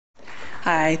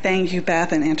Hi, thank you,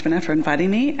 Beth and Antoinette, for inviting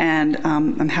me, and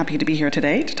I'm happy to be here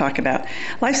today to talk about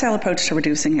lifestyle approach to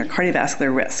reducing your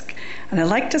cardiovascular risk. And I'd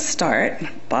like to start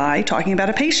by talking about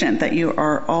a patient that you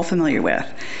are all familiar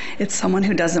with. It's someone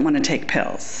who doesn't want to take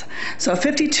pills. So a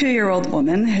 52-year-old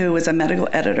woman who is a medical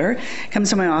editor comes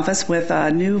to my office with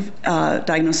a new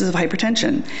diagnosis of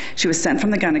hypertension. She was sent from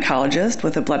the gynecologist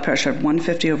with a blood pressure of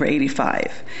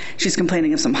 150/85. She's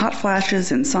complaining of some hot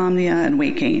flashes, insomnia, and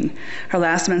weight gain. Her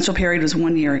last menstrual period was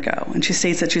 1 year ago, and she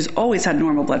states that she's always had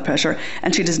normal blood pressure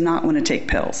and she does not want to take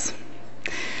pills.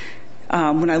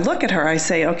 When I look at her, I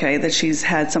say, okay, that she's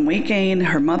had some weight gain.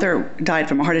 Her mother died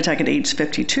from a heart attack at age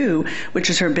 52, which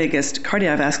is her biggest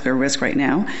cardiovascular risk right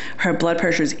now. Her blood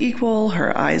pressure is equal.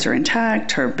 Her eyes are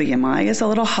intact. Her BMI is a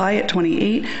little high at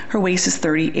 28. Her waist is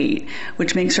 38,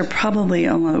 which makes her probably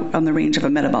on the range of a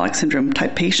metabolic syndrome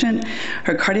type patient.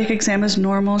 Her cardiac exam is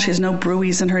normal. She has no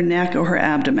bruise in her neck or her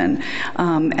abdomen.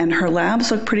 And her labs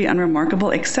look pretty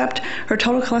unremarkable, except her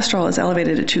total cholesterol is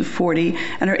elevated at 240,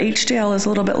 and her HDL is a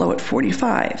little bit low at 45.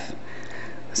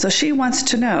 So she wants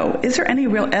to know, is there any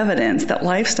real evidence that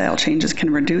lifestyle changes can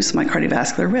reduce my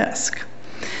cardiovascular risk?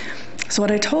 So what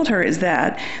I told her is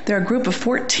that there are a group of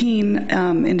 14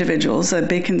 individuals, a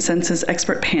big consensus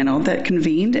expert panel that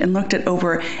convened and looked at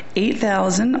over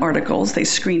 8,000 articles. They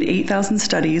screened 8,000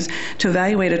 studies to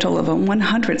evaluate a total of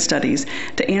 100 studies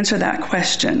to answer that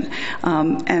question.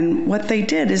 And what they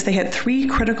did is they had three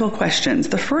critical questions.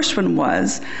 The first one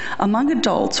was, among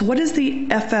adults, what is the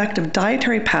effect of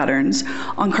dietary patterns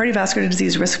on cardiovascular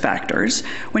disease risk factors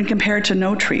when compared to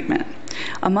no treatment?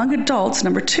 Among adults,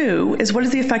 number two, is what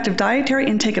is the effect of dietary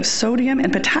intake of sodium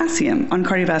and potassium on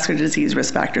cardiovascular disease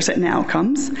risk factors and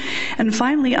outcomes? And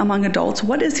finally, among adults,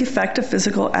 what is the effect of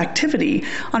physical activity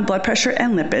on blood pressure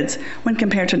and lipids when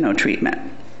compared to no treatment?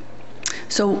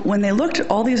 So when they looked at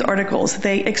all these articles,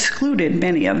 they excluded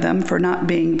many of them for not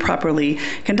being properly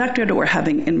conducted or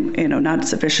having not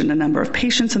sufficient a number of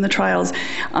patients in the trials,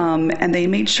 and they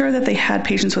made sure that they had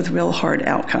patients with real hard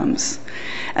outcomes.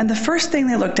 And the first thing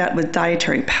they looked at was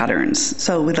dietary patterns.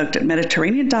 So we looked at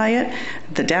Mediterranean diet,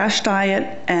 the DASH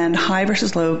diet, and high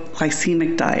versus low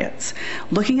glycemic diets,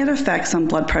 looking at effects on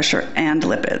blood pressure and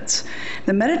lipids.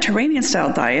 The Mediterranean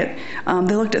style diet,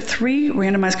 they looked at 3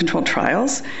 randomized controlled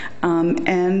trials,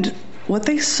 and what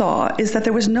they saw is that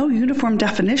there was no uniform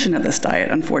definition of this diet,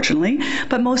 unfortunately,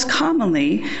 but most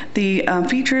commonly, the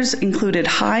features included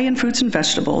high in fruits and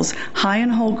vegetables, high in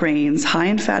whole grains, high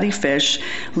in fatty fish,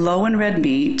 low in red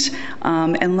meat,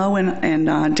 and low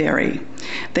in dairy.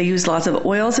 They used lots of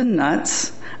oils and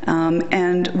nuts,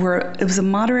 and it was a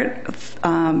moderate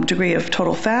degree of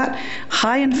total fat,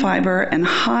 high in fiber, and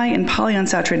high in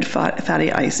polyunsaturated fatty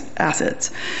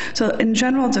acids. So in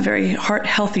general, it's a very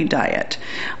heart-healthy diet.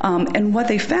 And what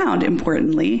they found,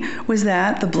 importantly, was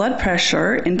that the blood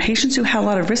pressure in patients who had a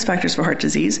lot of risk factors for heart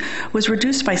disease was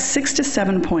reduced by 6 to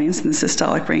 7 points in the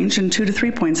systolic range and 2 to 3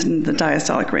 points in the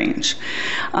diastolic range.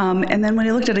 And then when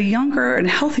they looked at a younger and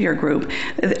healthier group,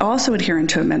 also adherent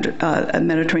to a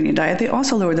Mediterranean diet, they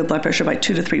also lowered the blood pressure by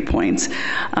 2 to 3 points.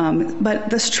 But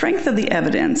the strength of the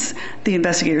evidence, the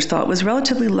investigators thought, was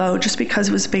relatively low just because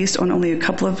it was based on only a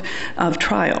couple of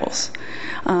trials.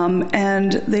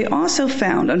 And they also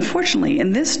found, unfortunately,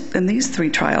 in these 3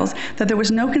 trials, that there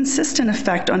was no consistent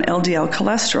effect on LDL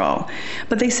cholesterol.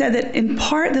 But they said that in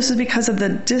part this is because of the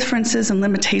differences and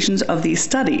limitations of these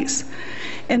studies.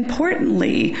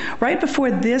 Importantly, right before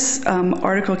this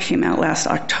article came out last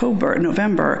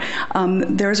November,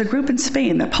 there was a group in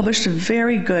Spain that published a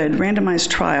very good randomized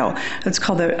trial. It's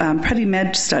called the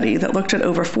PREDIMED study that looked at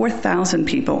over 4,000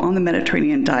 people on the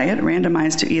Mediterranean diet,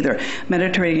 randomized to either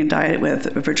Mediterranean diet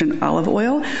with virgin olive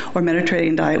oil or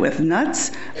Mediterranean diet with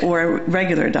nuts or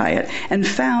regular diet, and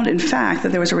found, in fact,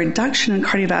 that there was a reduction in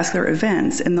cardiovascular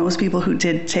events in those people who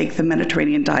did take the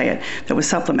Mediterranean diet that was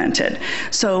supplemented.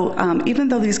 So even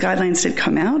though these guidelines did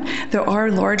come out, there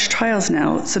are large trials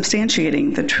now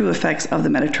substantiating the true effects of the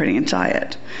Mediterranean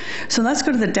diet. So let's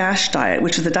go to the DASH diet,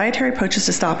 which is the Dietary Approaches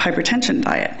to Stop Hypertension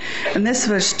diet. And this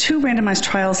was 2 randomized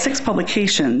trials, 6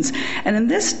 publications. And in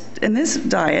this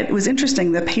diet, it was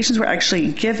interesting that patients were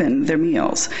actually given their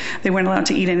meals. They weren't allowed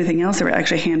to eat anything else. They were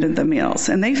actually handed the meals.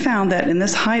 And they found that in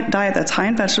this diet that's high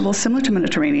in vegetables, similar to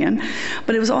Mediterranean,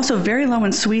 but it was also very low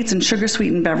in sweets and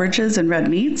sugar-sweetened beverages and red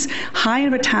meats, high in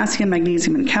potassium, magnesium,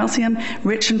 magnesium, and calcium,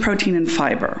 rich in protein and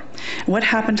fiber. What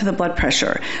happened to the blood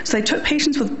pressure? So they took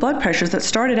patients with blood pressures that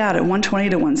started out at 120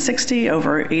 to 160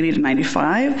 over 80 to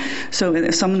 95,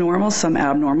 so some normal, some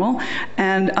abnormal,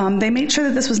 and they made sure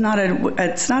that this was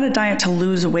it's not a diet to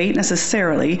lose weight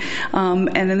necessarily,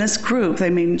 and in this group they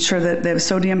made sure that the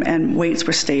sodium and weights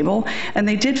were stable, and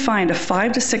they did find a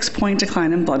 5 to 6 point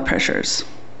decline in blood pressures.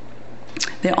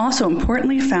 They also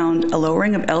importantly found a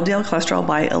lowering of LDL cholesterol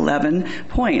by 11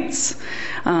 points,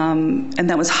 and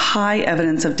that was high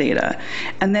evidence of data.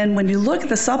 And then when you look at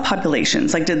the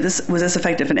subpopulations, like was this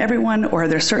effective in everyone, or are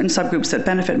there certain subgroups that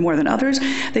benefit more than others,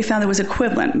 they found it was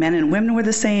equivalent. Men and women were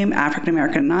the same, African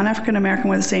American and non-African American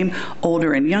were the same,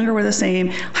 older and younger were the same,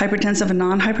 hypertensive and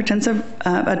non-hypertensive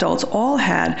adults all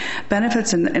had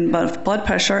benefits in both blood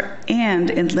pressure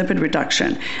and in lipid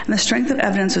reduction. And the strength of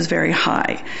evidence was very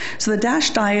high. So the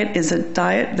DASH diet is a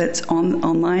diet that's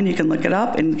online. You can look it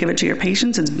up and give it to your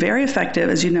patients. It's very effective,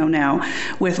 as you know now,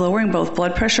 with lowering both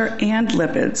blood pressure and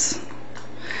lipids.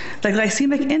 The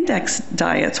glycemic index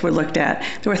diets were looked at.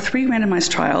 There were 3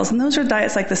 randomized trials, and those are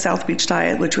diets like the South Beach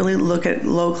diet, which really look at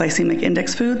low glycemic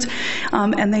index foods,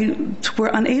 and they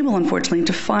were unable, unfortunately,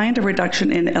 to find a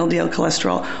reduction in LDL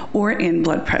cholesterol or in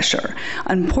blood pressure.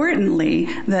 Importantly,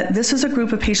 that this is a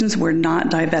group of patients who were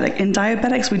not diabetic. In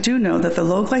diabetics, we do know that the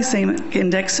low glycemic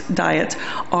index diets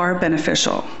are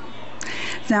beneficial.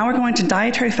 Now we're going to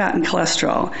dietary fat and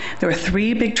cholesterol. There were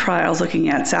 3 big trials looking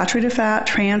at saturated fat,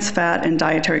 trans fat, and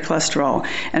dietary cholesterol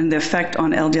and the effect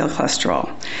on LDL cholesterol.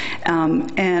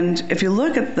 And if you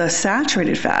look at the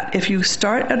saturated fat, if you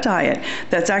start a diet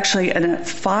that's actually a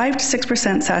 5 to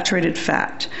 6% saturated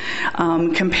fat,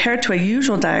 compared to a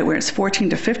usual diet where it's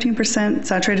 14 to 15%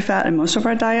 saturated fat in most of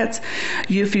our diets,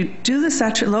 if you do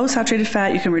the low saturated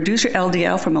fat, you can reduce your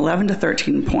LDL from 11 to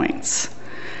 13 points.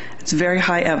 It's very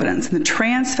high evidence. And the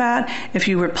trans fat, if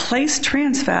you replace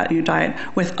trans fat in your diet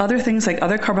with other things like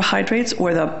other carbohydrates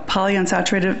or the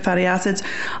polyunsaturated fatty acids,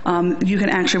 you can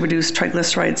actually reduce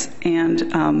triglycerides and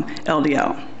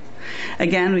LDL.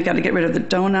 Again, we got to get rid of the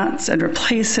donuts and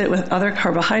replace it with other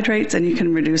carbohydrates, and you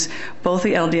can reduce both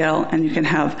the LDL and you can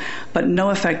have, but no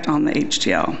effect on the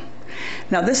HDL.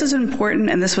 Now, this is important,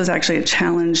 and this was actually a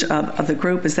challenge of the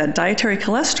group, is that dietary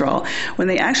cholesterol, when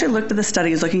they actually looked at the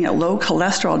studies looking at low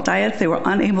cholesterol diets, they were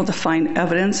unable to find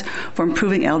evidence for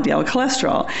improving LDL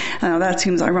cholesterol. Now, that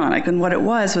seems ironic, and what it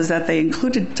was that they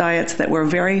included diets that were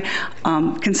very,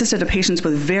 consisted of patients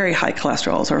with very high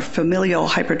cholesterols or familial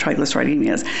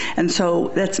hypertriglyceridemias, and so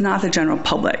that's not the general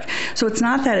public. So it's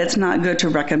not that it's not good to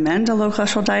recommend a low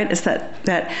cholesterol diet, it's that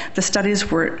the studies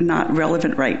were not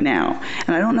relevant right now.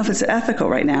 And I don't know if it's ethical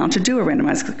right now to do a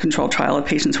randomized controlled trial of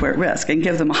patients who are at risk and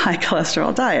give them a high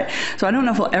cholesterol diet. So I don't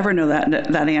know if we'll ever know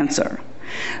that answer.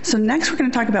 So next we're going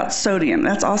to talk about sodium.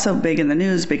 That's also big in the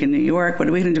news, big in New York. What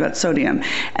are we going to do about sodium?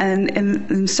 And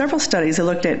in several studies, they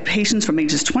looked at patients from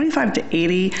ages 25 to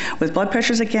 80 with blood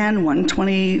pressures, again,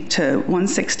 120 to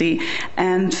 160,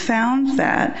 and found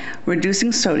that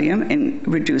reducing sodium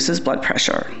reduces blood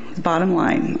pressure. Bottom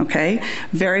line, okay?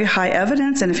 Very high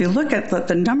evidence, and if you look at what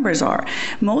the numbers are,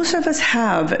 most of us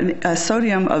have a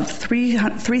sodium of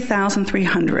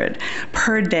 3,300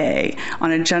 per day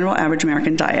on a general average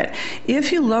American diet.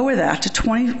 If you lower that to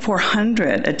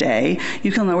 2,400 a day,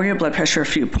 you can lower your blood pressure a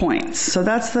few points. So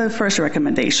that's the first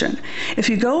recommendation. If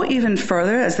you go even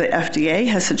further, as the FDA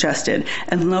has suggested,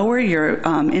 and lower your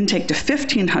intake to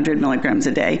 1,500 milligrams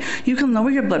a day, you can lower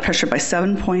your blood pressure by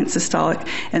 7 points systolic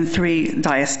and 3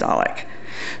 diastolic.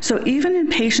 So even in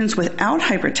patients without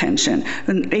hypertension,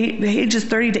 ages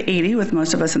 30 to 80, with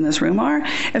most of us in this room are,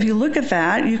 if you look at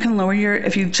that, you can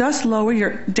if you just lower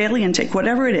your daily intake,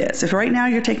 whatever it is. If right now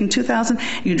you're taking 2,000,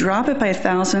 you drop it by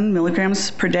 1,000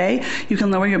 milligrams per day, you can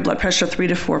lower your blood pressure 3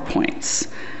 to 4 points.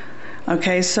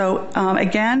 Okay, so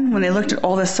again, when they looked at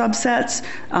all the subsets,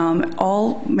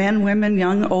 all men, women,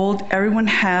 young, old, everyone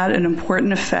had an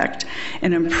important effect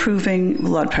in improving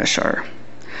blood pressure.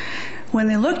 When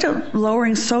they looked at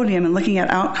lowering sodium and looking at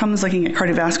outcomes, looking at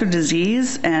cardiovascular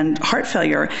disease and heart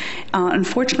failure,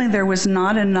 unfortunately there was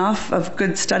not enough of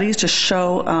good studies to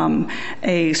show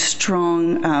a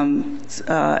strong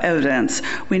evidence.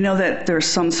 We know that there are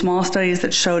some small studies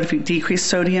that showed if you decrease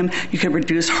sodium, you could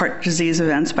reduce heart disease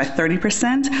events by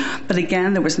 30%, but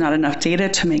again, there was not enough data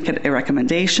to make it a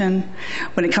recommendation.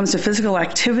 When it comes to physical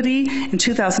activity, in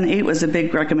 2008 was the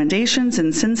big recommendations,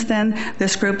 and since then,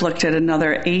 this group looked at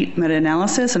another 8 meta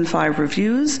meta-analysis and 5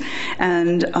 reviews.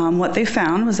 And what they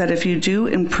found was that if you do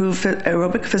improve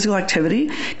aerobic physical activity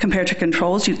compared to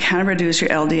controls, you can reduce your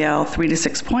LDL 3 to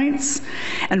 6 points.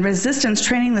 And resistance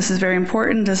training, this is very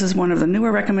important. This is one of the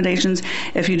newer recommendations.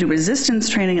 If you do resistance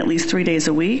training at least 3 days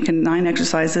a week and 9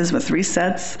 exercises with 3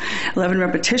 sets, 11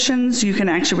 repetitions, you can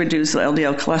actually reduce the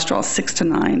LDL cholesterol 6 to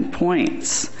 9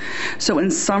 points. So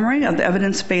in summary of the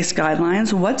evidence-based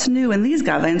guidelines, what's new in these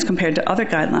guidelines compared to other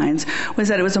guidelines was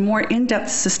that it was a more in-depth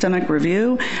systemic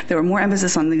review. There were more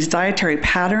emphasis on these dietary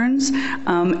patterns,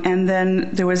 and then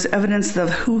there was evidence of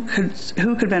who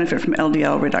could benefit from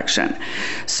LDL reduction.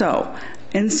 So,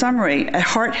 in summary, a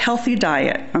heart-healthy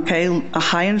diet, okay, a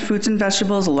high in fruits and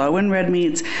vegetables, low in red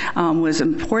meats, was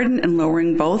important in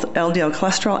lowering both LDL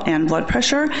cholesterol and blood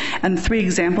pressure. And the 3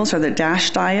 examples are the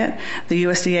DASH diet, the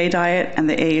USDA diet, and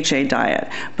the AHA diet.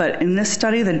 But in this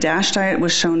study, the DASH diet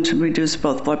was shown to reduce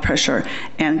both blood pressure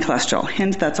and cholesterol.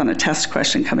 Hint, that's on a test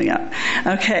question coming up.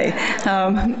 Okay,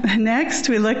 next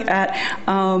we look at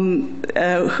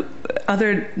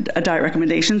other diet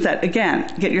recommendations that,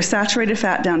 again, get your saturated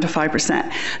fat down to 5%.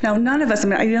 Now, none of us,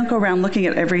 I don't go around looking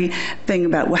at everything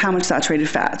about how much saturated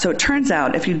fat. So it turns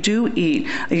out if you do eat,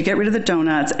 you get rid of the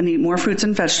donuts and eat more fruits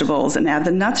and vegetables and add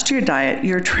the nuts to your diet,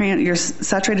 your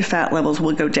saturated fat levels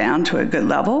will go down to a good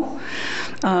level.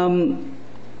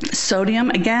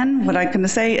 Sodium, again, what I'm going to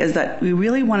say is that we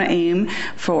really want to aim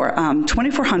for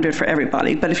 2,400 for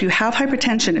everybody. But if you have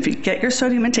hypertension, if you get your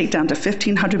sodium intake down to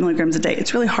 1,500 milligrams a day,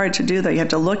 it's really hard to do that. You have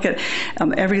to look at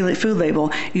every food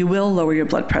label. You will lower your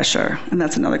blood pressure, and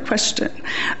that's another question.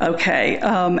 Okay,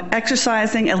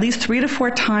 exercising at least 3 to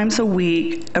 4 times a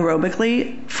week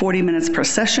aerobically, 40 minutes per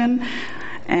session.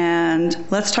 And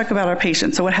let's talk about our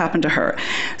patient. So what happened to her?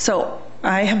 So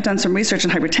I have done some research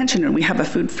on hypertension, and we have a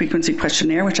food frequency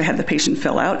questionnaire, which I had the patient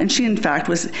fill out, and she, in fact,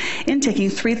 was intaking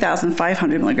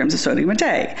 3,500 milligrams of sodium a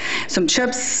day. Some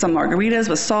chips, some margaritas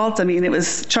with salt. I mean, it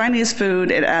was Chinese food.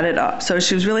 It added up. So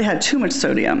she really had too much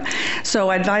sodium. So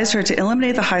I advised her to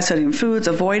eliminate the high sodium foods,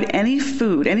 avoid any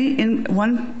food,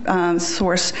 one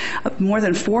source of more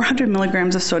than 400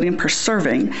 milligrams of sodium per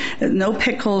serving, no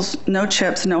pickles, no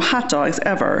chips, no hot dogs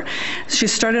ever. She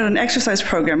started an exercise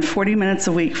program, 40 minutes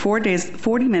a week, 4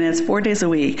 minutes, 4 days a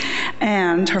week,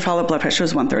 and her follow-up blood pressure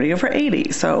was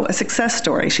 130/80. So a success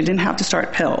story. She didn't have to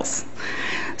start pills.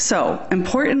 So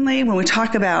importantly, when we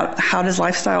talk about how does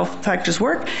lifestyle factors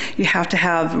work, you have to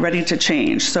have ready to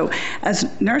change. So as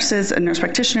nurses and nurse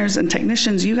practitioners and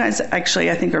technicians, you guys actually,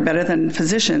 I think, are better than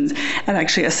physicians at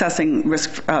actually assessing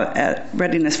risk,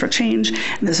 readiness for change.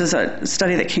 And this is a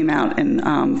study that came out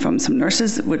from some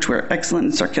nurses, which were excellent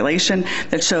in circulation,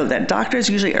 that showed that doctors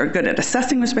usually are good at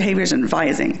assessing risk behaviors and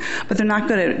advising, but they're not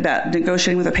good at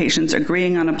negotiating with the patients,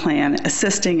 agreeing on a plan,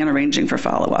 assisting, and arranging for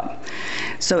follow-up.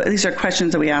 So these are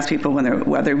questions that we ask people when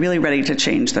they're really ready to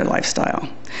change their lifestyle.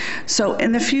 So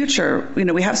in the future,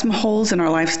 we have some holes in our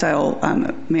lifestyle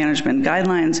management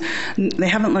guidelines. They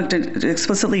haven't looked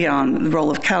explicitly on the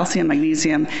role of calcium,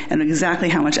 magnesium, and exactly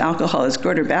how much alcohol is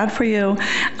good or bad for you.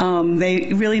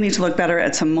 They really need to look better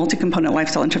at some multi-component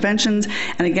lifestyle interventions.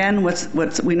 And again,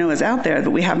 what's we know is out there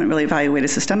that we haven't really evaluated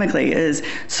systemically is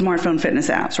smartphone fitness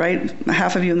apps, right?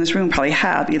 Half of you in this room probably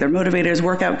have either motivators,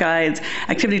 workout guides,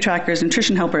 activity trackers,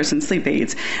 nutrition helpers, and sleep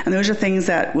aids. And those are things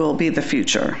that will be the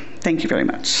future. Thank you very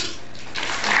much.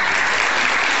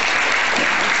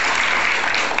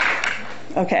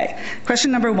 Okay,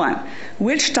 question number 1.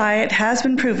 Which diet has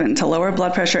been proven to lower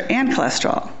blood pressure and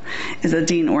cholesterol? Is it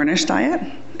Dean Ornish diet?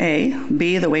 A,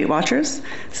 B, the Weight Watchers,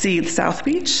 C, the South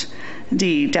Beach,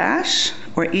 D, DASH,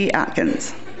 or E,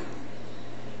 Atkins?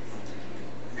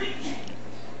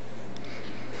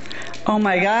 Oh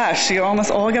my gosh, you almost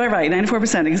all got it right.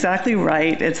 94%, exactly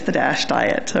right. It's the DASH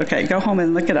diet. Okay, go home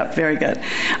and look it up. Very good.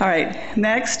 All right,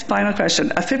 next, final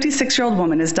question. A 56-year-old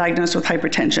woman is diagnosed with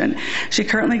hypertension. She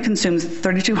currently consumes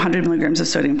 3,200 milligrams of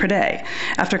sodium per day.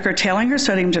 After curtailing her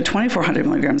sodium to 2,400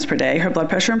 milligrams per day, her blood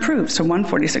pressure improves to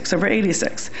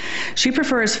 146/86. She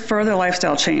prefers further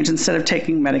lifestyle change instead of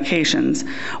taking medications.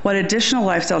 What additional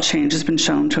lifestyle change has been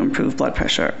shown to improve blood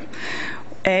pressure?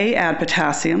 A, add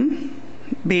potassium.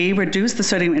 B, reduce the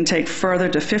sodium intake further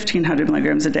to 1,500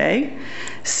 milligrams a day.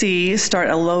 C, start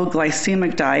a low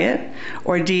glycemic diet.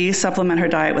 Or D, supplement her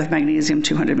diet with magnesium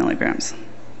 200 milligrams.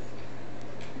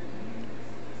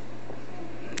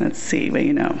 Let's see what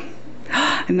you know.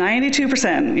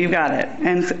 92%, you got it.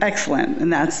 And excellent.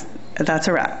 And that's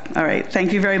a wrap. All right,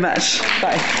 thank you very much.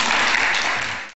 Bye.